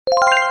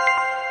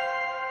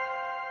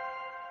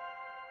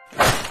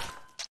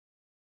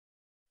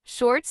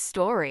Short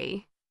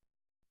story.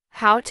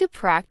 How to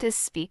practice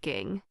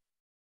speaking.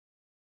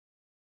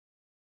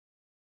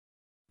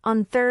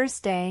 On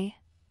Thursday,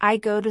 I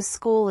go to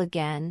school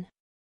again.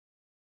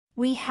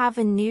 We have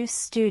a new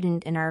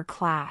student in our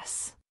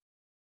class.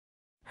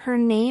 Her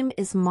name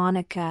is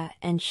Monica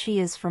and she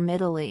is from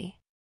Italy.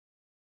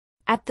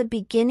 At the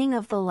beginning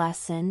of the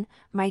lesson,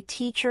 my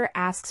teacher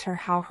asks her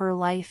how her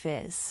life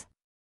is.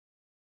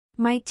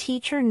 My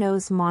teacher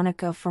knows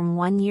Monica from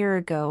 1 year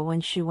ago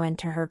when she went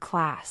to her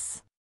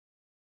class.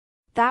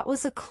 That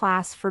was a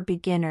class for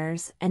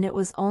beginners and it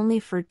was only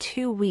for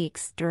 2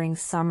 weeks during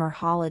summer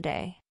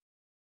holiday.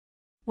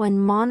 When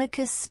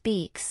Monica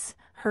speaks,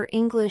 her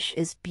English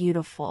is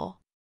beautiful.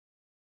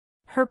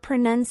 Her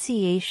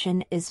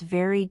pronunciation is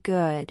very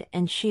good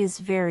and she is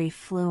very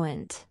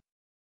fluent.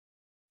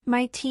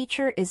 My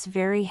teacher is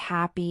very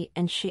happy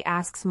and she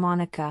asks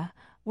Monica,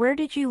 "Where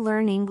did you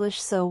learn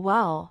English so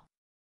well?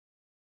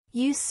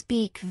 You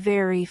speak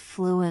very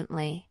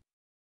fluently.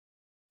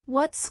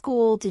 What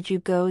school did you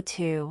go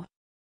to?"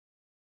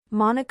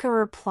 Monica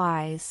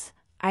replies,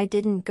 "I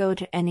didn't go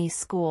to any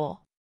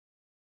school.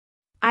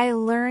 I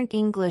learned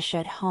English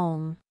at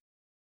home.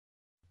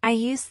 I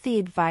used the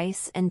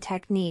advice and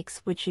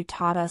techniques which you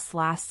taught us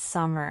last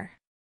summer.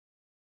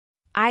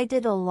 I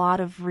did a lot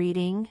of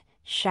reading,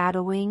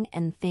 shadowing,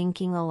 and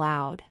thinking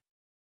aloud.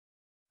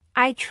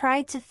 I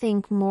tried to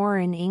think more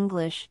in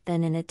English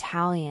than in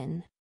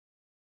Italian.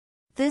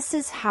 This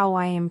is how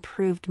I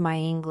improved my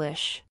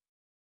English.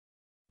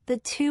 The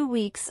 2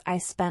 weeks I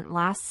spent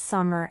last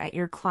summer at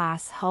your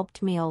class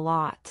helped me a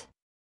lot.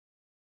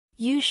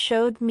 You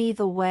showed me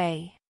the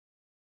way.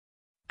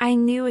 I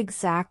knew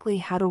exactly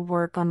how to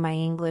work on my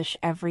English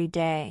every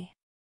day.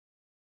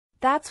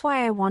 That's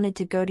why I wanted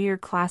to go to your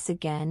class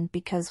again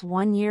because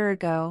 1 year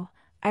ago,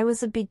 I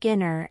was a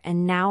beginner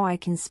and now I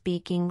can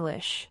speak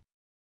English.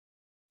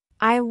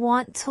 I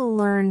want to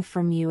learn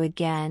from you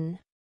again."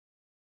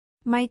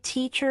 My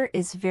teacher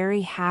is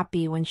very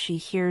happy when she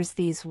hears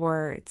these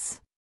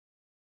words.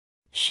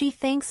 She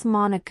thanks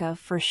Monica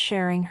for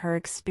sharing her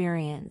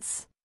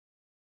experience.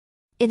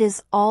 It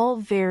is all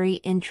very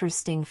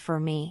interesting for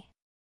me.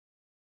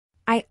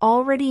 I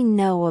already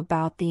know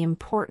about the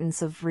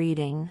importance of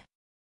reading.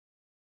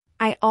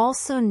 I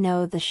also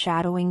know the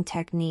shadowing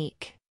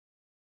technique.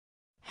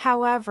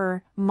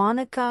 However,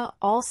 Monica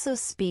also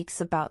speaks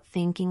about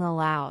thinking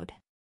aloud.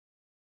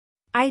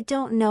 I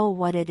don't know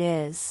what it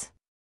is.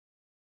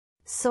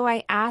 So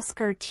I ask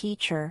our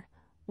teacher,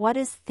 "What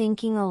is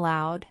thinking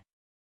aloud?"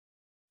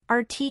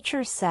 Our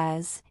teacher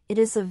says, it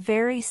is a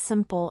very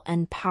simple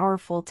and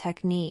powerful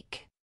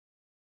technique.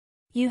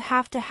 You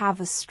have to have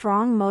a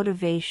strong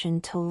motivation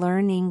to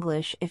learn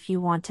English if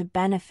you want to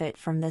benefit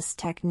from this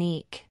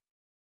technique.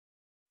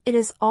 It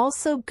is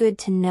also good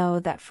to know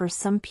that for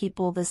some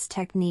people this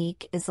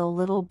technique is a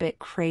little bit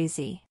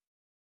crazy.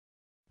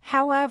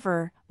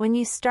 However, when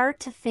you start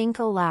to think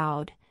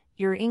aloud,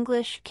 your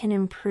English can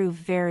improve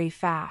very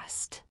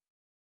fast.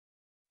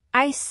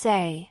 I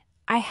say,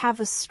 I have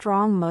a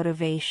strong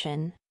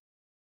motivation.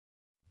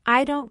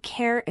 I don't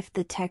care if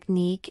the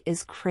technique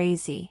is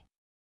crazy.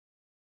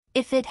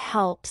 If it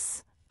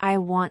helps, I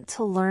want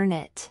to learn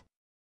it.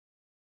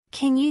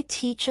 Can you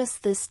teach us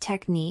this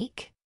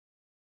technique?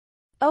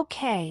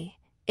 Okay,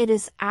 it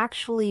is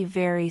actually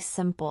very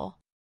simple.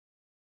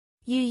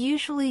 You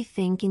usually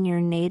think in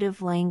your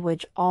native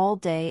language all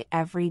day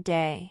every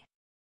day.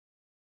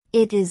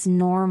 It is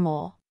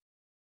normal.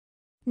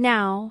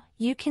 Now,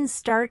 you can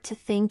start to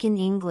think in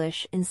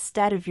English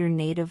instead of your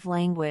native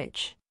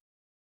language.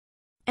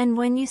 And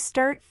when you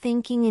start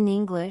thinking in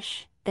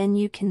English, then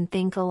you can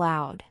think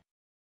aloud.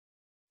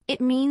 It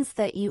means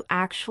that you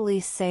actually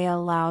say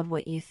aloud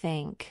what you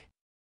think.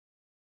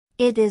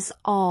 It is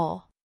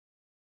all.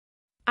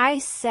 I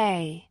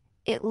say,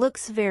 it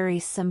looks very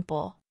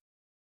simple.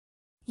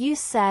 You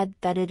said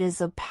that it is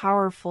a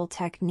powerful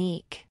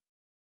technique.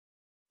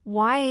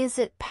 Why is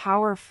it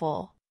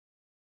powerful?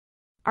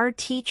 Our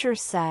teacher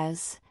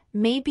says,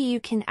 maybe you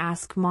can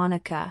ask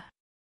Monica.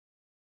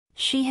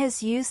 She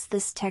has used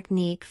this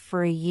technique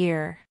for a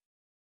year.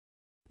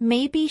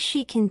 Maybe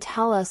she can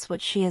tell us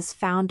what she has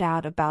found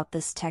out about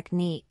this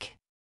technique.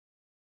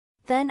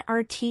 Then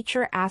our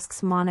teacher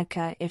asks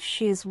Monica if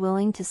she is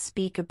willing to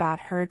speak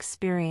about her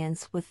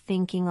experience with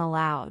thinking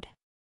aloud.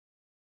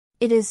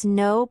 It is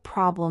no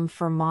problem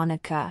for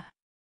Monica.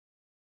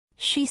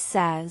 She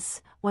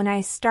says, when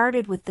I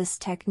started with this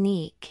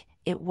technique,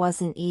 it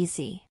wasn't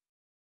easy.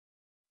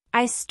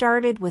 I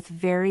started with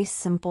very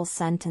simple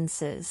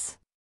sentences.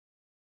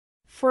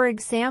 For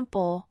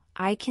example,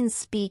 I can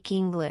speak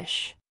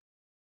English.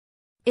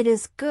 It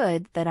is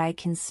good that I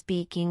can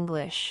speak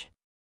English.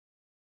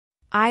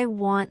 I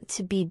want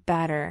to be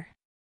better.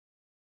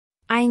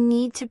 I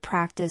need to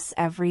practice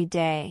every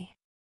day.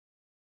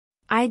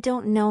 I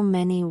don't know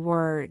many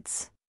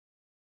words.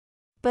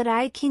 But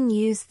I can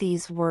use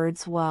these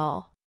words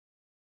well.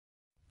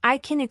 I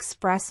can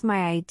express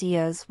my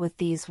ideas with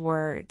these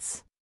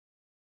words.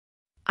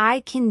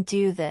 I can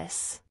do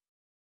this.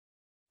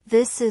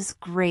 This is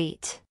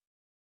great.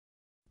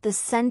 The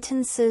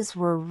sentences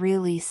were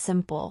really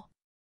simple.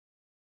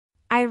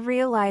 I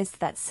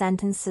realized that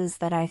sentences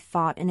that I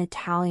thought in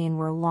Italian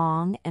were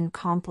long and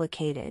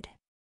complicated.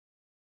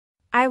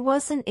 I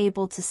wasn't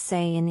able to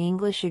say in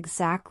English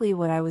exactly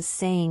what I was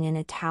saying in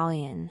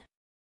Italian.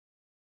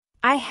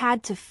 I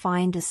had to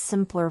find a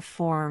simpler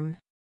form.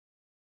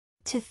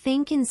 To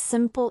think in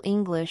simple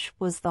English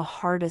was the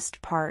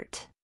hardest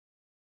part.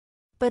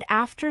 But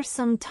after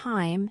some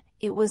time,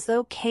 it was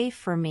okay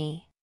for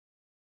me.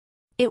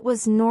 It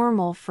was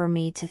normal for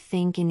me to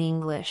think in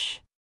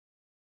English.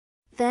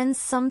 Then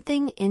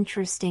something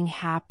interesting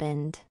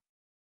happened.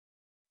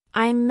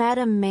 I met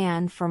a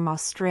man from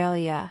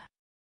Australia.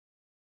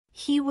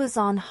 He was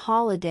on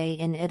holiday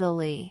in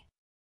Italy.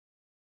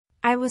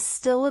 I was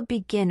still a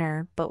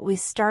beginner, but we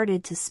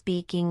started to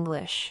speak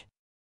English.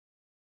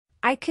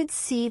 I could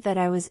see that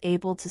I was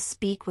able to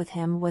speak with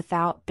him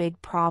without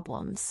big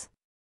problems.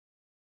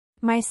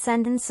 My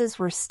sentences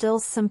were still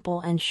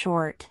simple and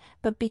short,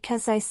 but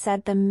because I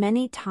said them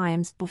many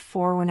times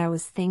before when I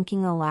was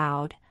thinking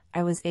aloud,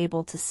 I was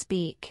able to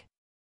speak.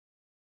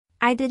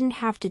 I didn't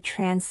have to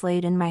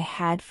translate in my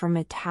head from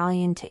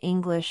Italian to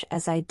English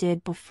as I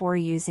did before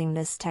using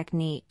this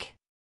technique.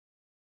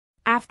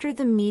 After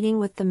the meeting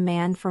with the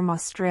man from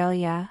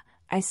Australia,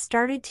 I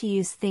started to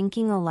use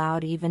thinking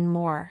aloud even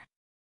more.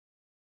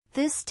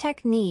 This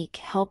technique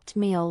helped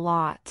me a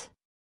lot.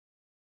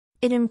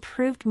 It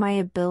improved my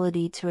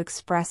ability to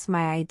express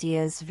my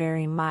ideas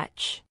very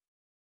much.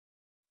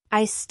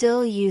 I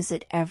still use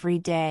it every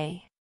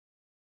day.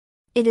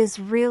 It is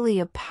really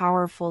a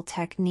powerful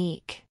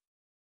technique.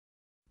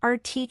 Our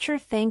teacher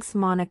thanks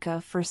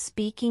Monica for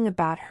speaking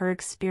about her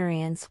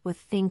experience with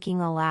thinking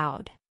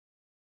aloud.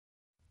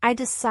 I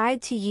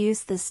decide to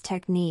use this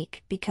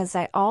technique because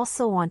I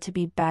also want to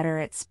be better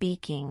at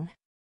speaking.